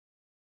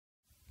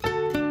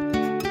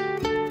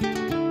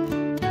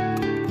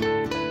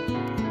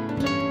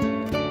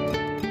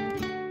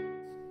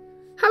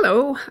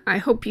Hello, I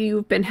hope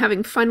you've been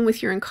having fun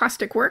with your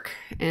encaustic work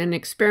and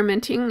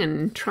experimenting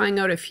and trying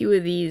out a few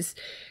of these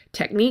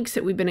techniques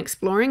that we've been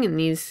exploring in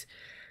these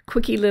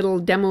quickie little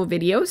demo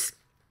videos.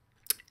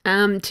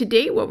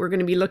 Today what we're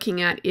going to be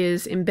looking at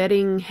is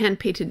embedding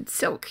hand-painted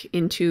silk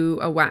into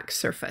a wax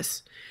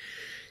surface.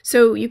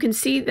 So you can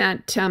see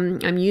that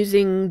I'm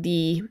using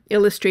the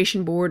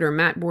illustration board or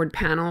matte board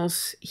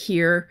panels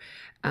here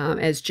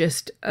as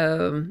just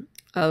a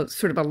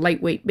sort of a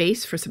lightweight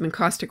base for some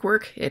encaustic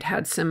work. It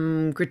had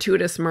some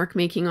gratuitous mark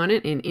making on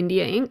it in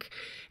India ink,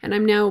 and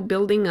I'm now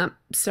building up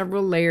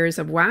several layers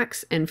of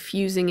wax and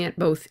fusing it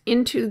both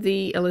into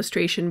the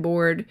illustration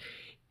board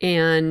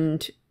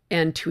and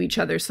to each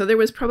other. So there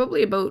was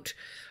probably about,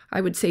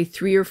 I would say,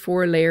 3 or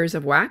 4 layers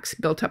of wax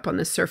built up on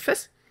the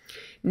surface.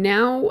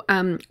 Now,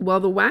 while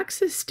the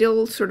wax is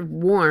still sort of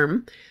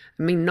warm,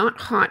 I mean,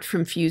 not hot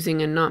from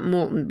fusing and not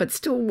molten, but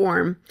still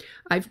warm,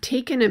 I've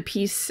taken a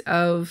piece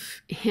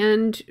of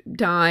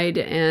hand-dyed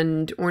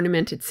and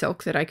ornamented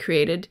silk that I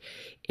created,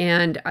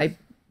 and I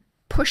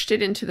pushed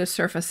it into the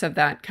surface of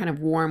that kind of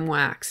warm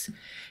wax.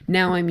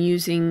 Now I'm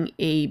using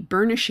a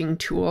burnishing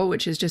tool,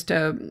 which is just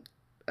a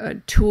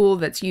tool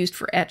that's used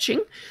for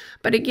etching.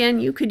 But again,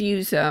 you could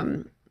use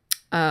a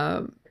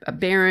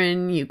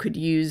baren, you could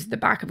use the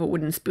back of a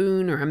wooden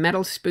spoon or a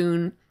metal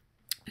spoon.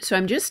 So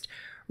I'm just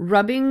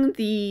rubbing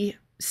the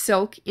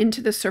silk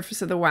into the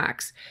surface of the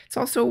wax. It's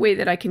also a way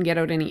that I can get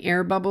out any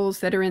air bubbles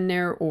that are in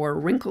there or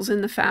wrinkles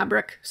in the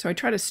fabric. So I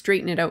try to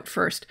straighten it out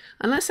first,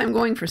 unless I'm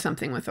going for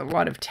something with a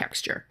lot of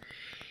texture.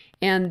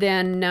 And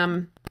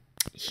then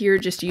here,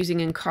 just using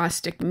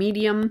encaustic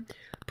medium,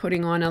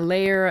 putting on a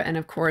layer, and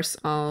of course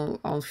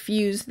I'll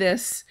fuse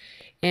this.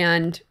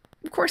 And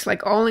of course,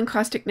 like all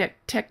encaustic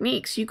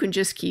techniques, you can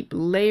just keep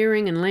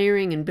layering and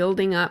layering and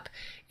building up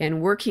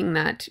and working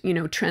that,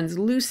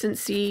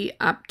 translucency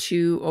up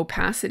to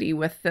opacity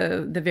with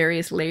the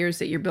various layers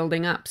that you're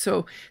building up.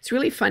 So it's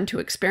really fun to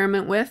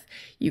experiment with.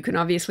 You can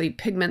obviously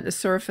pigment the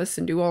surface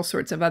and do all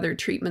sorts of other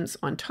treatments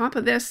on top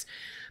of this,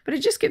 but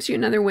it just gives you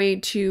another way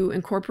to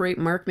incorporate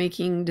mark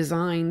making,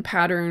 design,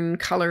 pattern,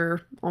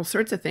 color, all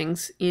sorts of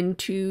things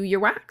into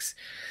your wax.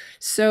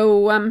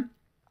 So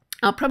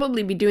I'll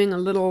probably be doing a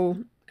little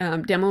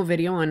demo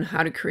video on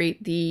how to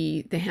create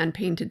the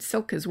hand-painted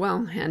silk as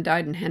well,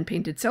 hand-dyed and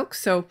hand-painted silk.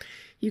 So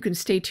you can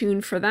stay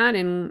tuned for that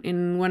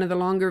in one of the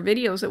longer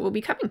videos that will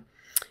be coming.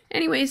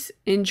 Anyways,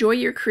 enjoy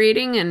your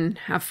creating and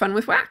have fun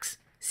with wax.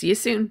 See you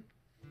soon.